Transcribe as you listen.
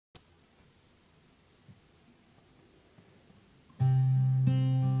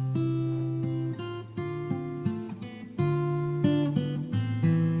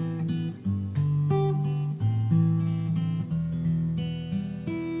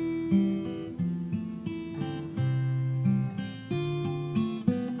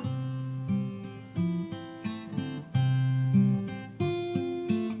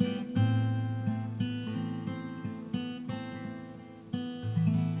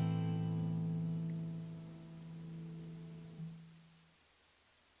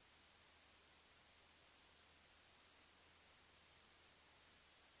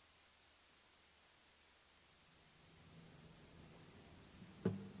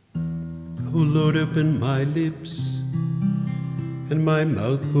O Lord, open my lips, and my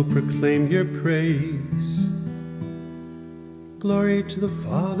mouth will proclaim your praise. Glory to the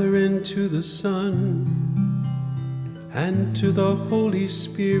Father, and to the Son, and to the Holy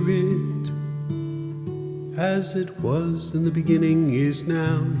Spirit, as it was in the beginning, is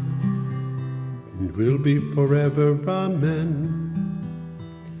now, and will be forever. Amen.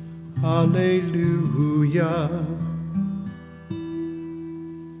 Alleluia.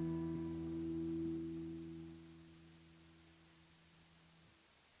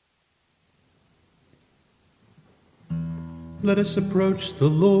 Let us approach the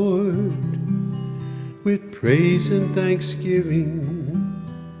Lord with praise and thanksgiving.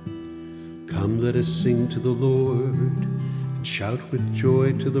 Come, let us sing to the Lord and shout with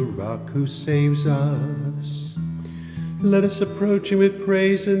joy to the Rock who saves us. Let us approach him with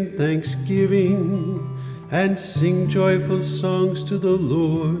praise and thanksgiving and sing joyful songs to the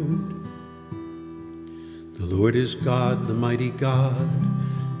Lord. The Lord is God, the mighty God,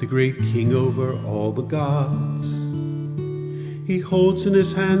 the great King over all the gods. He holds in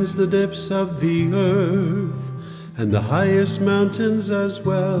his hands the depths of the earth and the highest mountains as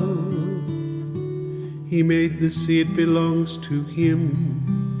well. He made the sea, it belongs to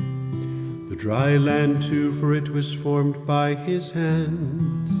him, the dry land too, for it was formed by his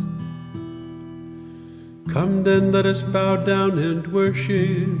hands. Come then, let us bow down and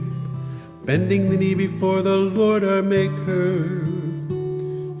worship, bending the knee before the Lord our Maker.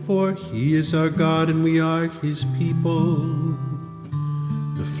 For he is our God and we are his people,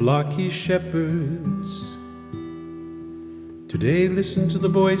 the flock he shepherds. Today listen to the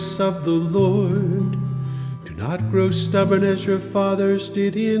voice of the Lord. Do not grow stubborn as your fathers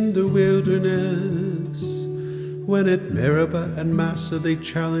did in the wilderness, when at Meribah and Massah they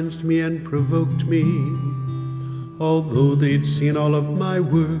challenged me and provoked me, although they'd seen all of my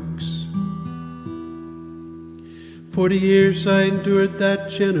works. 40 years I endured that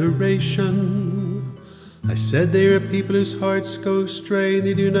generation. I said they are a people whose hearts go astray, and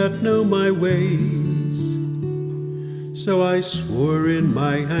they do not know my ways. So I swore in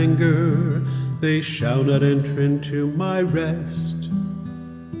my anger, they shall not enter into my rest.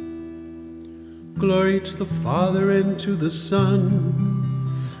 Glory to the Father, and to the Son,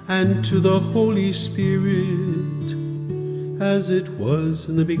 and to the Holy Spirit, as it was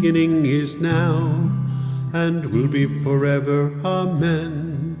in the beginning, is now, and will be forever. Amen.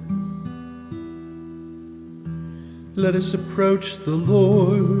 Let us approach the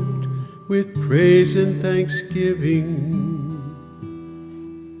Lord with praise and thanksgiving.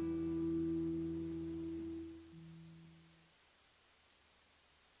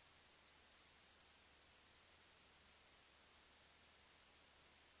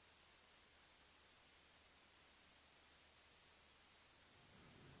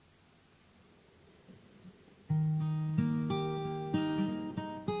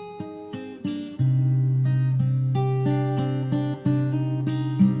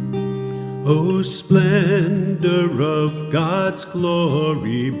 O splendor of God's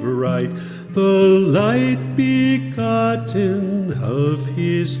glory bright, the light begotten of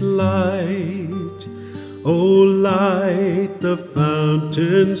his light. O light, the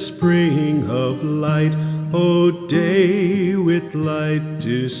fountain spring of light, O day with light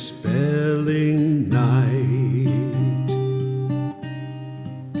dispelling night.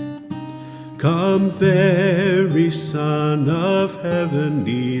 Come, very Son of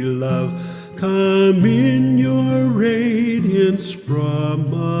heavenly love, come in your radiance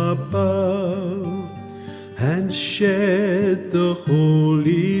from above, and shed the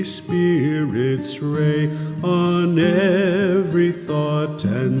Holy Spirit's ray on every thought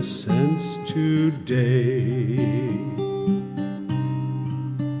and sense today.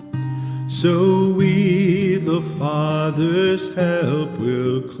 So we the Father's help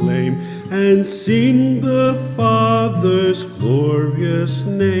will claim, and sing the Father's glorious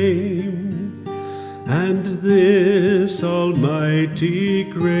name, and this almighty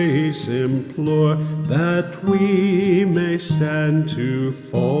grace implore, that we may stand to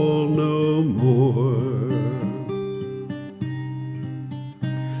fall no more.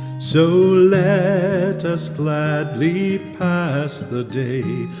 So let us gladly pass the day,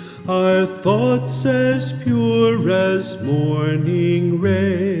 our thoughts as pure as morning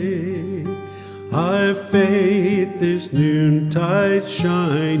ray. Our faith is noontide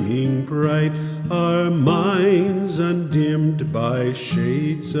shining bright, our minds undimmed by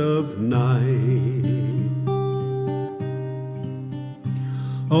shades of night.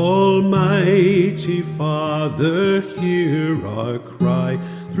 Almighty Father, hear our cry,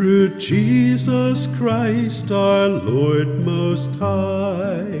 through Jesus Christ our Lord most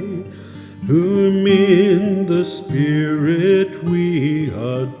high, whom in the Spirit we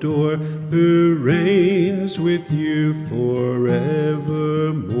adore, who reigns with you forevermore.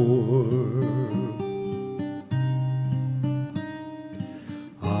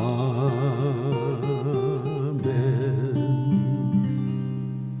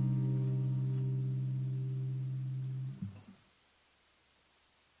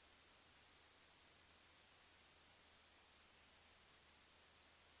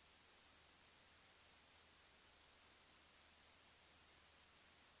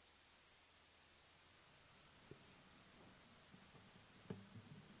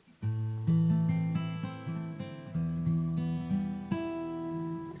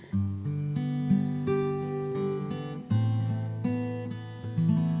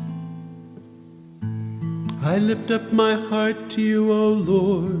 I lift up my heart to you, O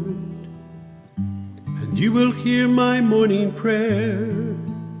Lord, and you will hear my morning prayer.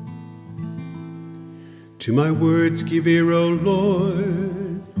 To my words give ear, O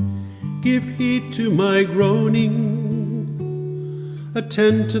Lord, give heed to my groaning.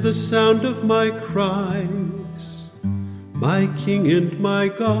 Attend to the sound of my cries, my King and my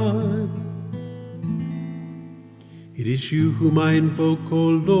God. It is you whom I invoke, O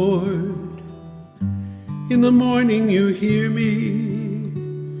Lord. In the morning you hear me.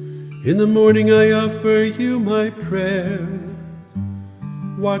 In the morning I offer you my prayer,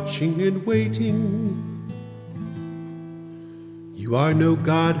 watching and waiting. You are no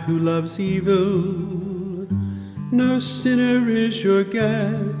God who loves evil, no sinner is your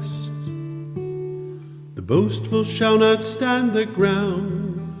guest. The boastful shall not stand the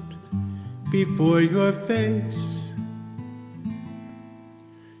ground before your face.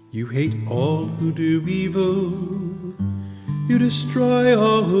 You hate all who do evil, you destroy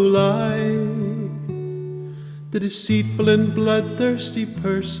all who lie. The deceitful and bloodthirsty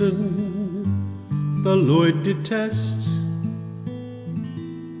person the Lord detests.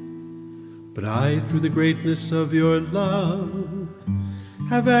 But I, through the greatness of your love,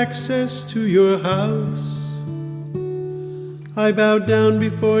 have access to your house. I bow down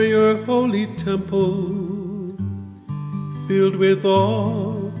before your holy temple, filled with awe.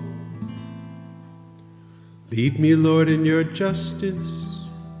 Lead me, Lord, in your justice,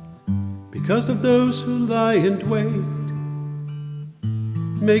 because of those who lie and wait.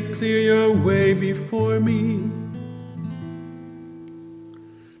 Make clear your way before me.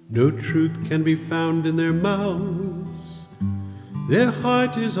 No truth can be found in their mouths. Their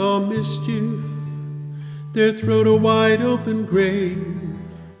heart is all mischief, their throat a wide open grave,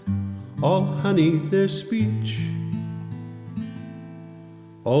 all honey their speech.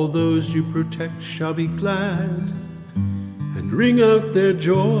 All those you protect shall be glad and ring out their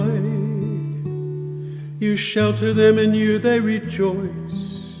joy. You shelter them, in you they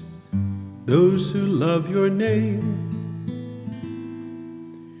rejoice, those who love your name.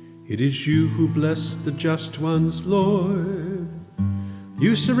 It is you who bless the just ones, Lord.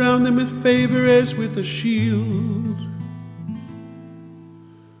 You surround them with favor as with a shield.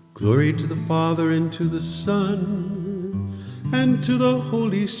 Glory to the Father, and to the Son, and to the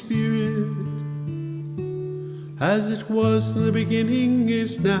Holy Spirit, as it was in the beginning,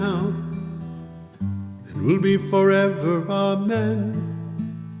 is now, and will be forever. Amen.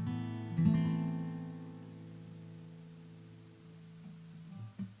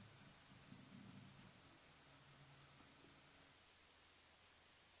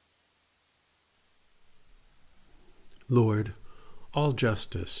 Lord, all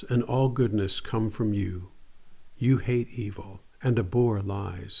justice and all goodness come from you. You hate evil and abhor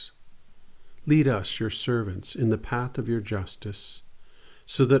lies. Lead us, your servants, in the path of your justice,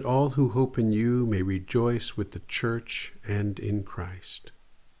 so that all who hope in you may rejoice with the Church and in Christ.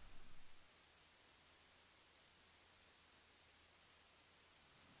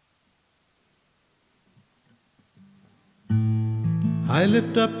 I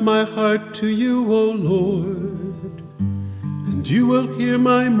lift up my heart to you, O Lord, and you will hear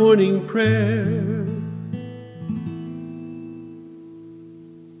my morning prayer.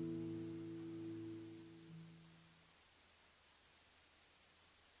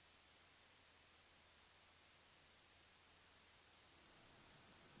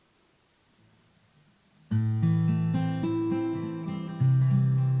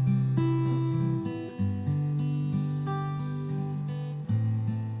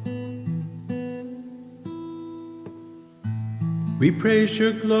 We praise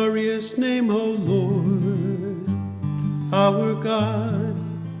your glorious name, O Lord, our God.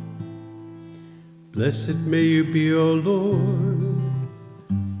 Blessed may you be, O Lord,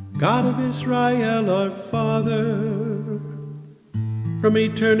 God of Israel, our Father. from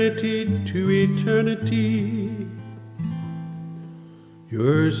eternity to eternity.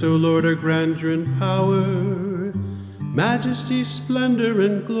 Yours, O Lord, are grandeur and power, majesty, splendor,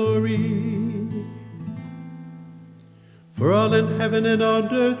 and glory. For all in heaven and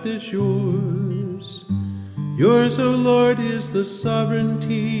on earth is yours. Yours, O Lord, is the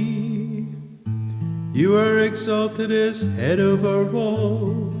sovereignty. You are exalted as head over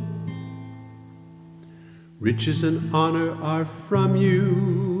all. Riches and honor are from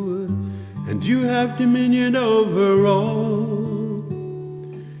you, and you have dominion over all.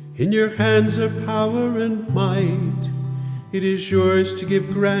 In your hands are power and might. It is yours to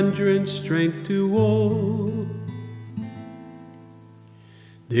give grandeur and strength to all.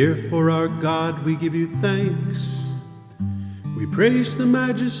 Therefore, our God, we give you thanks. We praise the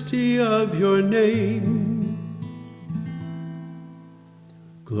majesty of your name.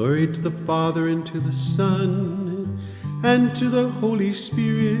 Glory to the Father, and to the Son, and to the Holy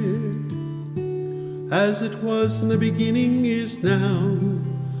Spirit, as it was in the beginning, is now,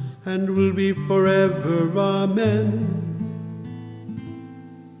 and will be forever. Amen.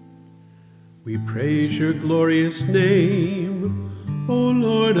 We praise your glorious name, O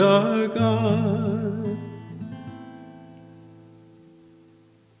Lord our God.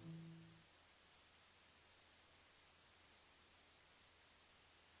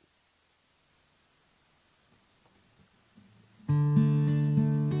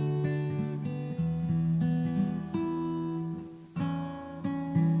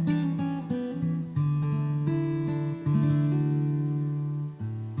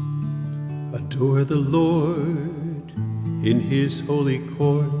 Adore the Lord in his holy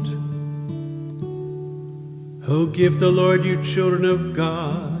court. Oh, give the Lord, you children of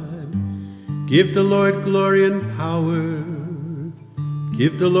God. Give the Lord glory and power.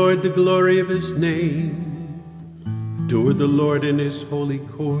 Give the Lord the glory of his name. Adore the Lord in his holy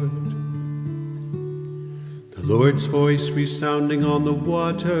court. The Lord's voice resounding on the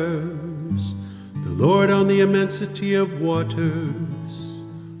waters. The Lord on the immensity of waters.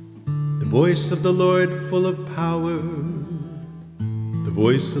 The voice of the Lord full of power, the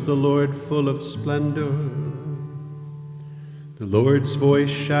voice of the Lord full of splendor. The Lord's voice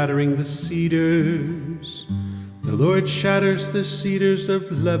shattering the cedars. The Lord shatters the cedars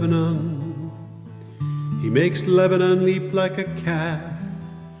of Lebanon. He makes Lebanon leap like a calf,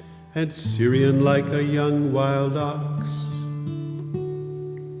 and Syrian like a young wild ox.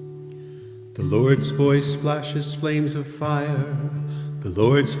 The Lord's voice flashes flames of fire. The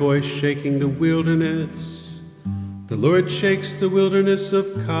Lord's voice shaking the wilderness. The Lord shakes the wilderness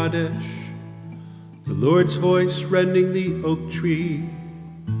of Kadesh. The Lord's voice rending the oak tree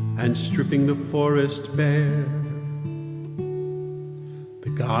and stripping the forest bare.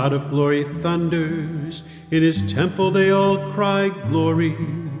 The God of glory thunders. In his temple they all cry glory.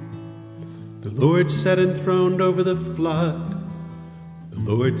 The Lord sat enthroned over the flood. The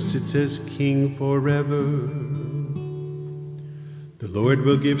Lord sits as king forever. The Lord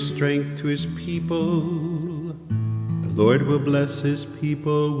will give strength to his people. The Lord will bless his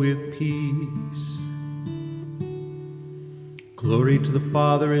people with peace. Glory to the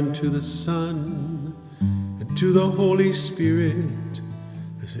Father, and to the Son, and to the Holy Spirit,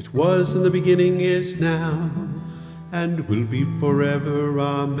 as it was in the beginning, is now, and will be forever.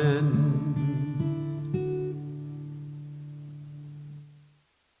 Amen.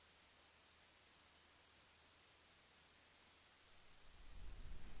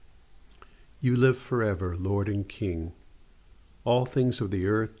 You live forever, Lord and King. All things of the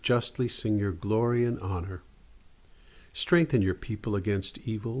earth justly sing your glory and honor. Strengthen your people against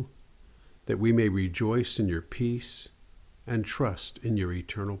evil, that we may rejoice in your peace and trust in your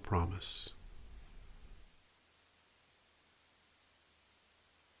eternal promise.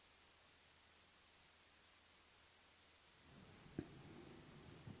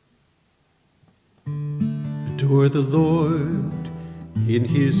 Adore the Lord in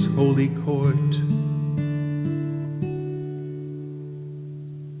his holy court.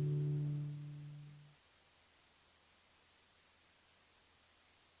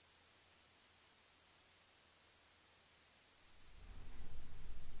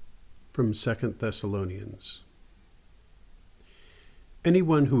 From 2 Thessalonians.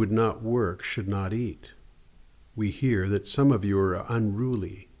 Anyone who would not work should not eat. We hear that some of you are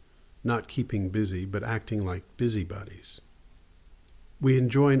unruly, not keeping busy, but acting like busybodies. We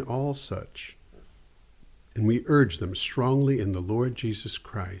enjoin all such, and we urge them strongly in the Lord Jesus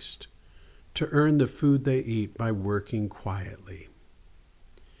Christ to earn the food they eat by working quietly.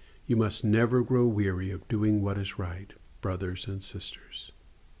 You must never grow weary of doing what is right, brothers and sisters.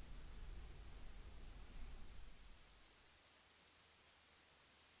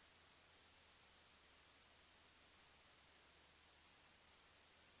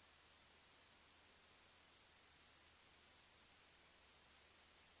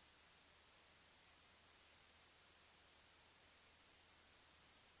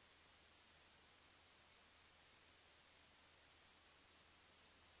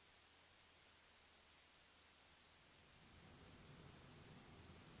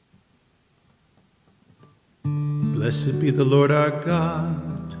 Blessed be the Lord our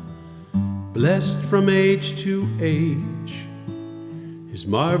God, blessed from age to age. His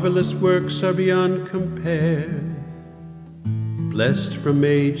marvelous works are beyond compare, blessed from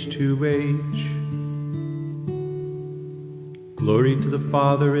age to age. Glory to the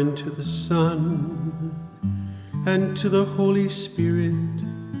Father, and to the Son, and to the Holy Spirit.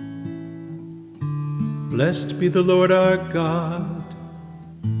 Blessed be the Lord our God,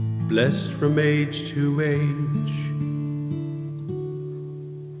 blessed from age to age.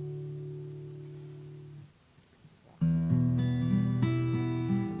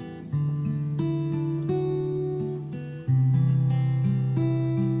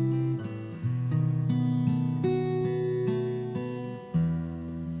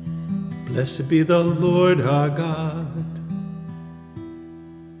 Blessed be the Lord our God.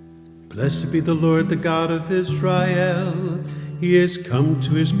 Blessed be the Lord, the God of Israel. He has come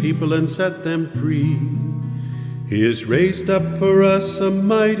to his people and set them free. He has raised up for us a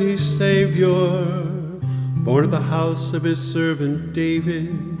mighty Savior, born of the house of his servant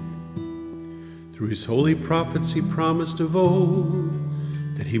David. Through his holy prophets he promised of old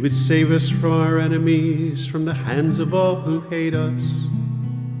that he would save us from our enemies, from the hands of all who hate us.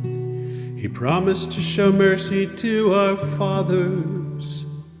 He promised to show mercy to our fathers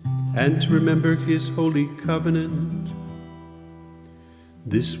and to remember his holy covenant.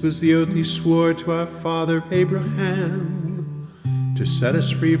 This was the oath he swore to our father Abraham, to set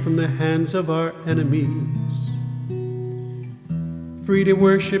us free from the hands of our enemies, free to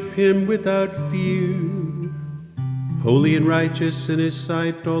worship him without fear, holy and righteous in his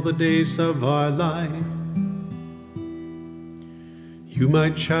sight all the days of our life. You, my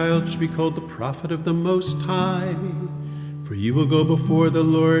child, shall be called the prophet of the Most High, for you will go before the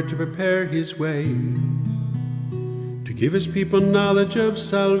Lord to prepare his way, to give his people knowledge of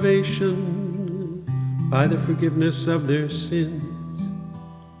salvation by the forgiveness of their sins.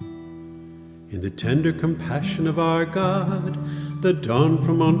 In the tender compassion of our God, the dawn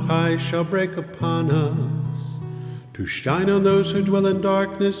from on high shall break upon us, to shine on those who dwell in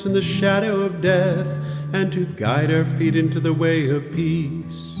darkness and the shadow of death, and to guide our feet into the way of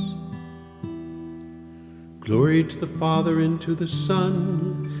peace. Glory to the Father, and to the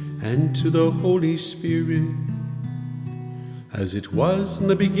Son, and to the Holy Spirit, as it was in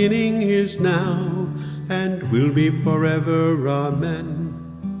the beginning, is now, and will be forever. Amen.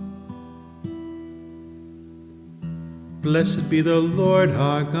 Blessed be the Lord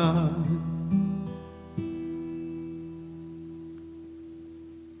our God.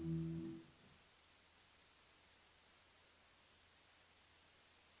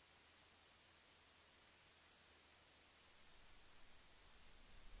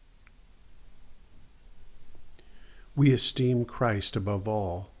 We esteem Christ above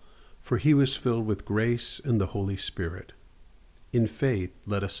all, for he was filled with grace and the Holy Spirit. In faith,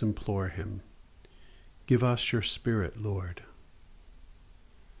 let us implore him. Give us your Spirit, Lord.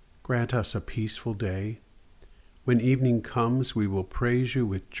 Grant us a peaceful day. When evening comes, we will praise you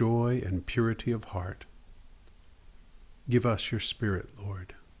with joy and purity of heart. Give us your Spirit,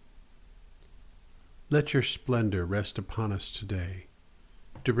 Lord. Let your splendor rest upon us today.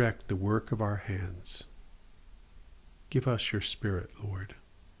 Direct the work of our hands. Give us your Spirit, Lord.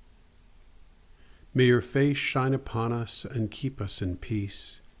 May your face shine upon us and keep us in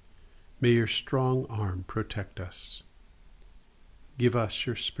peace. May your strong arm protect us. Give us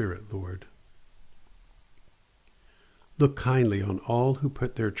your Spirit, Lord. Look kindly on all who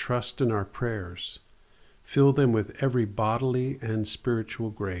put their trust in our prayers. Fill them with every bodily and spiritual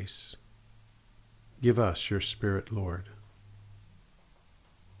grace. Give us your Spirit, Lord.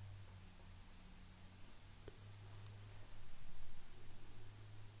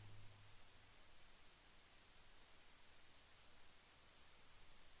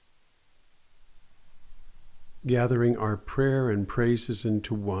 Gathering our prayer and praises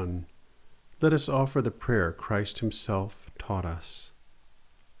into one, let us offer the prayer Christ himself taught us.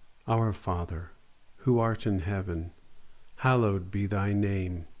 Our Father, who art in heaven, hallowed be thy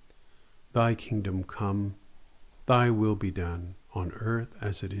name. Thy kingdom come, thy will be done, on earth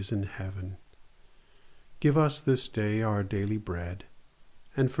as it is in heaven. Give us this day our daily bread,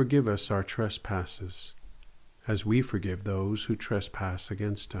 and forgive us our trespasses, as we forgive those who trespass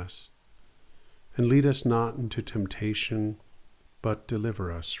against us. And lead us not into temptation, but deliver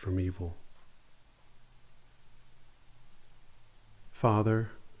us from evil.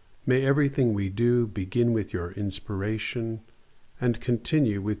 Father, may everything we do begin with your inspiration and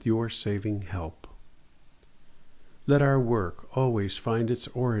continue with your saving help. Let our work always find its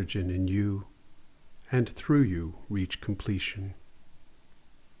origin in you, and through you reach completion.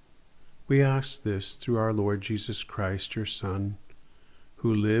 We ask this through our Lord Jesus Christ, your Son,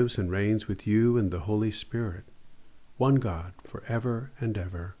 who lives and reigns with you in the Holy Spirit, one God, forever and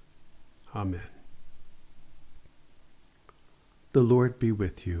ever. Amen. The Lord be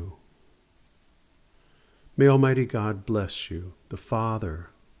with you. May Almighty God bless you, the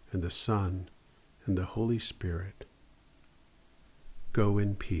Father, and the Son, and the Holy Spirit. Go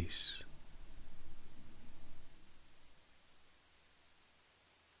in peace.